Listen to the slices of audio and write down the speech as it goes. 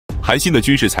韩信的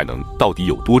军事才能到底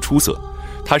有多出色？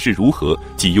他是如何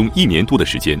仅用1年多的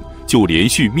时间就连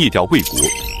续灭掉魏国、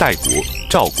代国、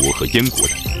赵国和燕国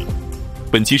的？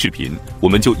本期视频，我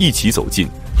们就一起走进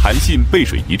韩信背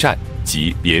水一战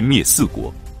及连灭4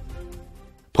国。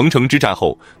彭城之战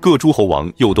后，各诸侯王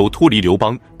又都脱离刘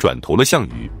邦，转投了项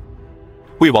羽。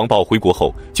魏王豹回国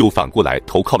后，就反过来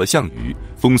投靠了项羽，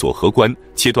封锁河关，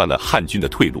切断了汉军的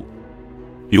退路。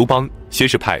刘邦先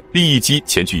是派利益姬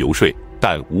前去游说，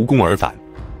但无功而返。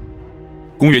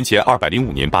公元前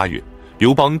205年8月，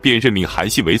刘邦便任命韩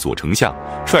信为左丞相，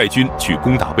率军去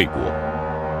攻打魏国。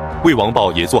魏王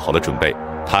豹也做好了准备，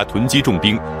他囤积重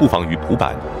兵，布防于蒲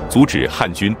坂，阻止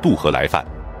汉军渡河来犯。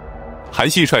韩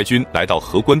信率军来到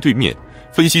河关对面，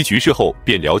分析局势后，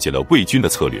便了解了魏军的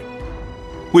策略。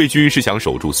魏军是想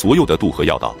守住所有的渡河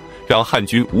要道，让汉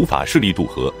军无法顺利渡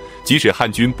河，即使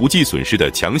汉军不计损失的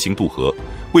强行渡河，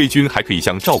魏军还可以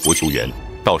向赵国求援，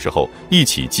到时候一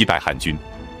起击败汉军。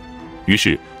于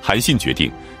是韩信决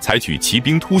定采取骑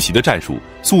兵突袭的战术，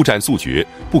速战速决，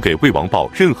不给魏王豹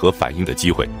任何反应的机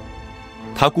会。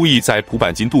他故意在蒲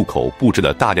坂津渡口布置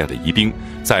了大量的疑兵，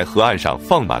在河岸上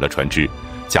放满了船只，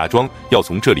假装要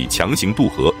从这里强行渡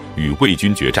河与魏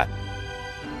军决战。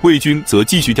魏军则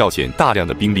继续调遣大量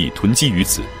的兵力囤积于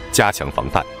此，加强防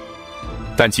范。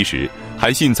但其实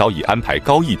韩信早已安排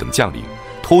高义等将领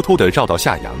偷偷地绕到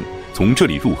下阳，从这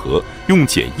里入河，用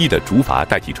简易的竹筏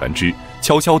代替船只，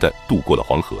悄悄地渡过了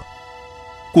黄河。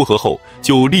过河后，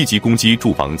就立即攻击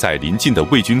驻防在临近的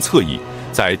魏军侧翼，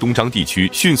在东张地区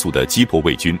迅速地击破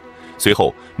魏军，随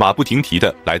后马不停蹄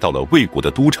地来到了魏国的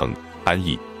都城安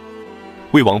邑。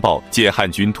魏王豹见汉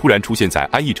军突然出现在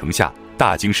安邑城下，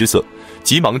大惊失色，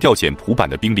急忙调遣蒲坂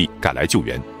的兵力赶来救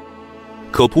援。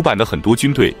可蒲坂的很多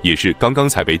军队也是刚刚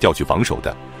才被调去防守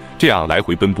的，这样来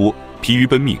回奔波，疲于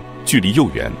奔命，距离又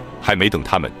远，还没等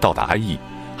他们到达安邑，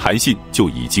韩信就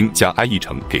已经将安邑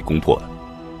城给攻破了。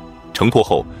城破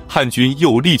后，汉军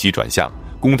又立即转向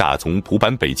攻打从蒲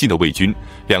坂北进的魏军，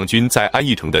两军在安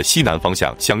邑城的西南方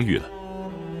向相遇了。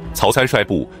曹参率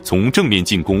部从正面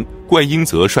进攻，灌婴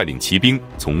则率领骑兵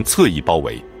从侧翼包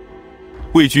围。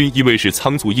魏军因为是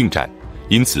仓促应战，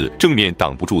因此正面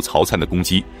挡不住曹参的攻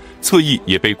击，侧翼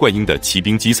也被灌婴的骑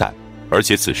兵击散。而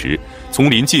且此时从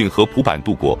临近和蒲坂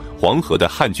渡过黄河的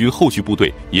汉军后续部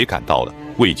队也赶到了，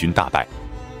魏军大败。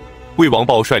魏王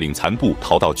豹率领残部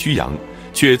逃到曲阳，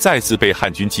却再次被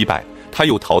汉军击败，他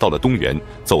又逃到了东原，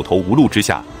走投无路之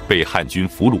下被汉军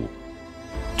俘虏。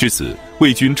至此，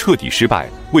魏军彻底失败，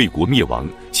魏国灭亡，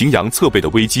荥阳侧背的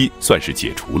危机算是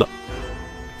解除了。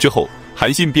之后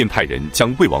韩信便派人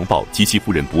将魏王豹及其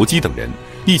夫人薄姬等人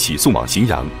一起送往荥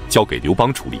阳，交给刘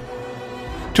邦处理。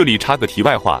这里插个题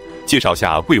外话，介绍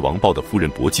下魏王豹的夫人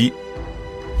薄姬。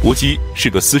薄姬是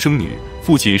个私生女，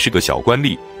父亲是个小官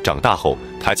吏，长大后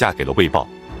她嫁给了魏豹，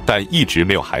但一直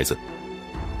没有孩子。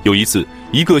有一次，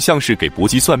一个相士给薄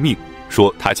姬算命，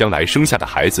说他将来生下的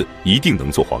孩子一定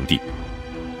能做皇帝。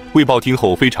魏豹听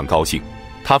后非常高兴，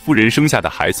他夫人生下的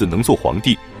孩子能做皇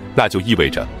帝，那就意味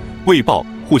着魏豹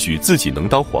或许自己能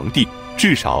当皇帝，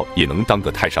至少也能当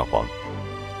个太上皇。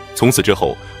从此之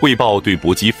后，魏豹对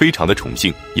薄姬非常的宠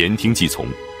幸，言听计从。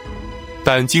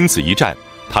但经此一战，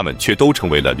他们却都成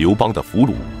为了刘邦的俘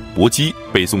虏，薄姬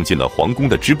被送进了皇宫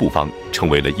的织布坊，成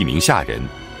为了一名下人。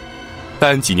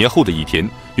但几年后的一天，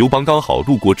刘邦刚好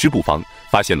路过织布坊，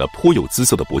发现了颇有姿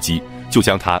色的薄姬，就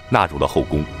将她纳入了后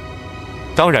宫。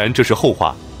当然这是后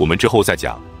话，我们之后再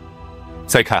讲。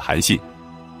再看韩信，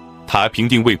他平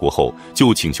定魏国后，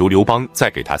就请求刘邦再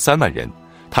给他3万人，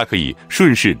他可以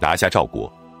顺势拿下赵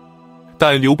国。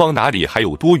但刘邦哪里还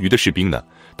有多余的士兵呢？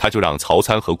他就让曹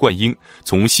参和灌婴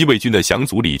从西魏军的降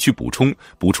卒里去补充，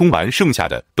补充完剩下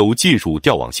的都尽数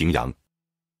调往荥阳。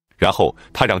然后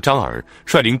他让张耳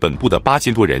率领本部的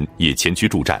8000多人也前去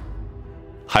助战。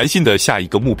韩信的下一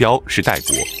个目标是代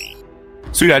国。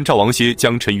虽然赵王歇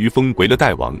将陈馀封为了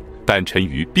代王，但陈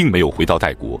馀并没有回到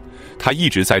代国，他一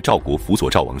直在赵国辅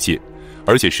佐赵王歇，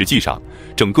而且实际上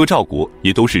整个赵国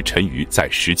也都是陈馀在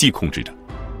实际控制着。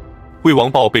魏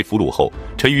王豹被俘虏后，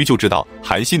陈馀就知道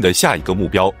韩信的下一个目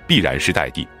标必然是代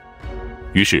地，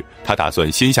于是他打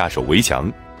算先下手为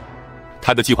强。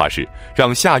他的计划是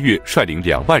让夏月率领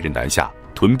2万人南下，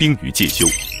屯兵于介休，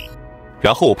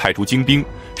然后派出精兵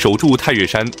守住太岳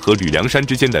山和吕梁山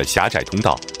之间的狭窄通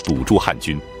道，堵住汉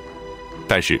军。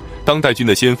但是当代军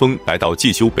的先锋来到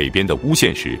介休北边的巫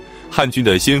县时，汉军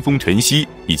的先锋陈豨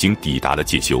已经抵达了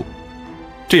介休，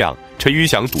这样陈馀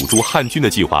想堵住汉军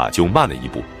的计划就慢了一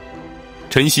步。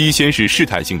陈豨先是试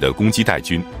探性的攻击代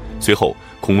军，随后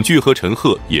孔据和陈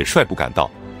赫也率部赶到，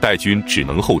代军只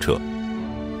能后撤。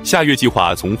夏月计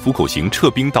划从府口行撤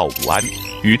兵到武安，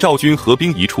与赵军合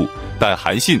兵一处，但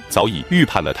韩信早已预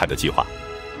判了他的计划。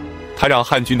他让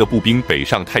汉军的步兵北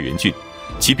上太原郡，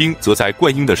骑兵则在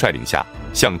灌婴的率领下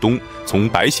向东，从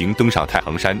白行登上太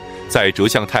行山，再折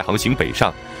向太行行北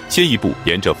上，先一步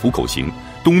沿着府口行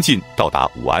东进，到达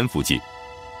武安附近。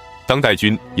当代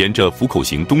军沿着府口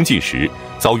行东进时，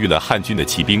遭遇了汉军的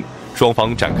骑兵，双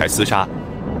方展开厮杀。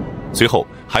随后，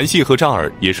韩信和张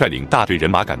耳也率领大队人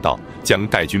马赶到，将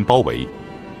代军包围。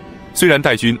虽然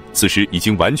代军此时已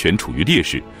经完全处于劣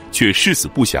势，却誓死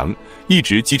不降，一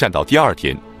直激战到第二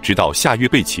天，直到下月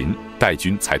被擒，代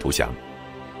军才投降。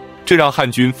这让汉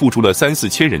军付出了3、4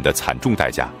千人的惨重代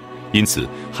价，因此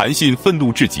韩信愤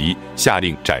怒至极，下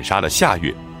令斩杀了夏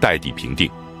月，代地平定。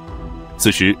此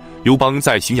时刘邦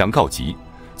在荥阳告急，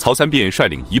曹参便率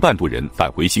领1万多人返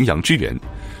回荥阳支援，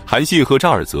韩信和张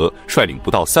耳则率领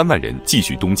不到3万人继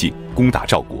续东进，攻打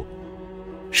赵国。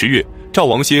10月，赵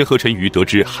王歇和陈馀得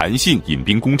知韩信引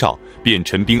兵攻赵，便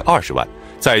陈兵20万，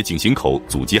在井陉口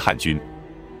阻击汉军。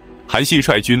韩信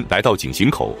率军来到井陉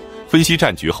口，分析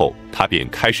战局后，他便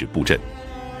开始布阵。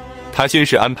他先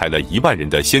是安排了1万人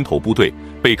的先头部队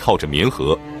背靠着绵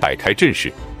河，摆开阵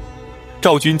势。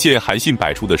赵军见韩信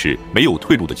摆出的是没有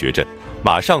退路的绝阵，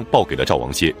马上报给了赵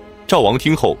王歇。赵王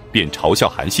听后便嘲笑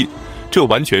韩信，这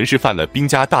完全是犯了兵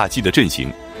家大忌的阵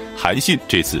型，韩信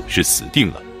这次是死定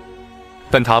了。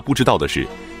但他不知道的是，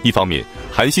一方面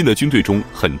韩信的军队中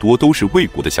很多都是魏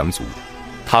国的降卒，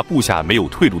他布下没有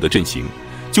退路的阵型，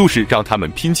就是让他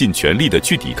们拼尽全力的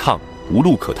去抵抗，无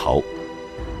路可逃。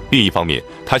另一方面，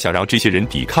他想让这些人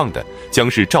抵抗的将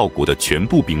是赵国的全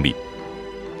部兵力。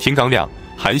天刚亮，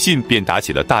韩信便打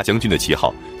起了大将军的旗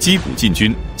号，击鼓进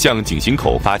军，向井陉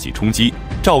口发起冲击，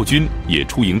赵军也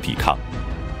出营抵抗。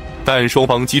但双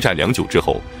方激战良久之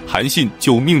后，韩信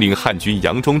就命令汉军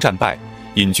佯装战败，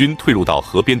引军退入到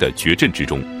河边的决阵之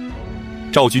中。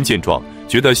赵军见状，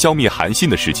觉得消灭韩信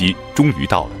的时机终于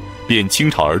到了，便倾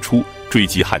巢而出，追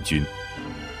击汉军。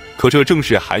可这正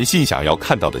是韩信想要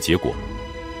看到的结果。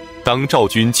当赵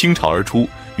军倾巢而出，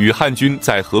与汉军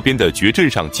在河边的决阵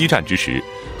上激战之时，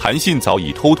韩信早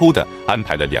已偷偷地安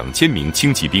排了2000名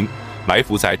轻骑兵埋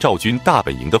伏在赵军大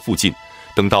本营的附近，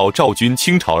等到赵军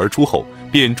倾巢而出后，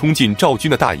便冲进赵军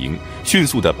的大营，迅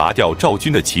速地拔掉赵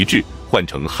军的旗帜，换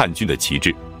成汉军的旗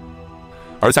帜。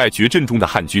而在决阵中的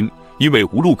汉军因为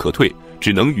无路可退，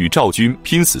只能与赵军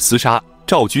拼死厮杀。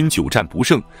赵军久战不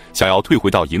胜，想要退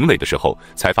回到营垒的时候，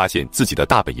才发现自己的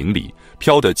大本营里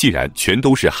飘的竟然全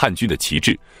都是汉军的旗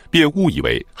帜，便误以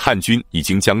为汉军已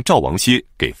经将赵王歇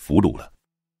给俘虏了。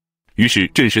于是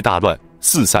阵势大乱，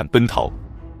四散奔逃。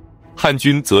汉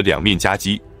军则两面夹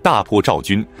击，大破赵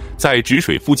军，在止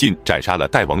水附近斩杀了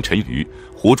代王陈馀，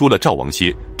活捉了赵王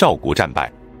歇，赵国战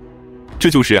败。这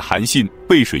就是韩信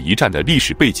背水一战的历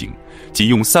史背景，仅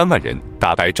用3万人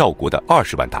打败赵国的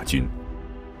20万大军。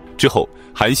之后，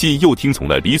韩信又听从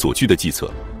了李所居的计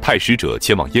策，派使者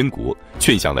前往燕国，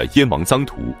劝降了燕王臧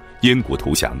荼，燕国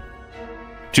投降。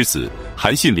至此，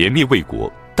韩信连灭魏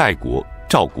国、代国、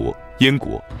赵国、燕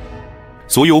国，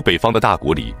所有北方的大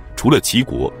国里，除了齐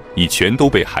国，已全都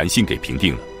被韩信给平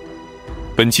定了。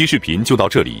本期视频就到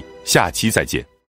这里，下期再见。